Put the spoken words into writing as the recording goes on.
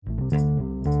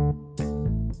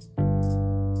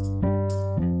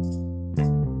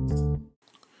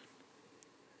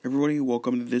Everybody,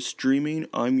 welcome to This Streaming.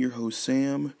 I'm your host,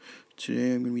 Sam.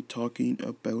 Today I'm going to be talking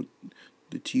about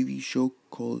the TV show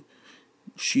called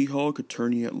She-Hulk,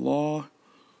 Attorney at Law.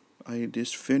 I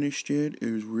just finished it.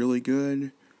 It was really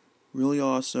good, really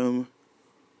awesome,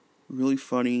 really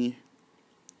funny,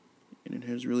 and it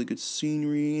has really good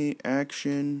scenery,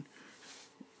 action,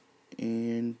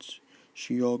 and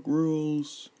She-Hulk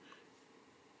rules,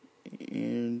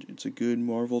 and it's a good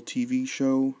Marvel TV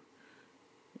show.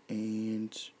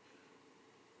 And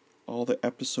all the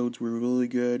episodes were really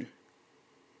good.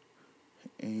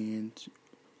 And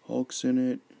Hulk's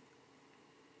in it.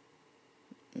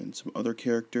 And some other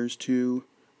characters too.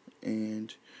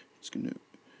 And it's gonna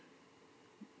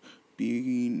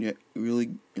be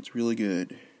it's really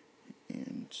good.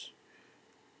 And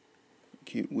I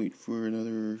can't wait for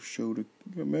another show to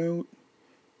come out.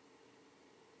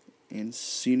 And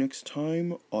see you next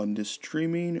time on This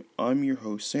Streaming. I'm your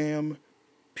host, Sam.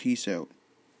 Peace out.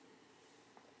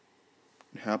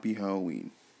 Happy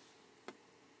Halloween.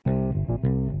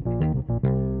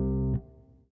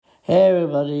 Hey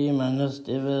everybody, my name is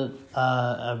David.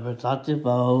 We're talking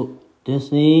about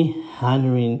Disney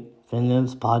handling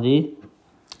Finland's party.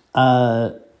 With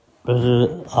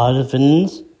all the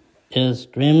Finns is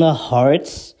Dreamer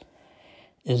Hearts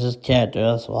is his character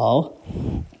as well.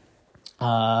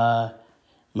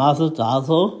 Martha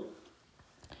Dazzle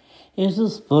is a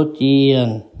spooky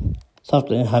and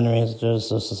something handling is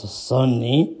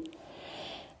Sunny.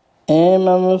 And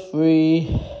number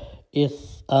 3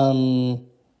 is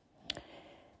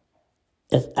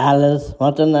it's Alice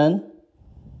Wonderland.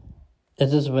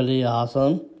 It is really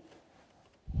awesome.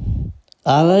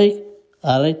 I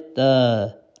like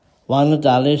the Wanda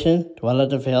Dalmatian,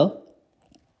 Twilight of Hill.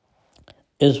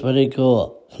 It's really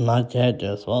cool. It's my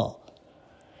character as well.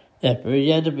 If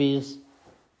Beauty and the Beast,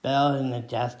 Belle and the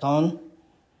Gaston,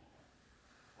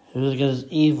 who's just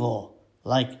evil,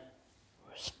 like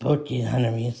spooky and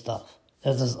enemy stuff.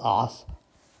 This is awesome.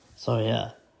 So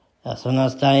yeah, that's the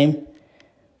next time.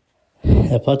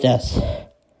 The podcast.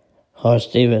 Horse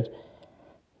David.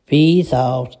 Peace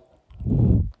out.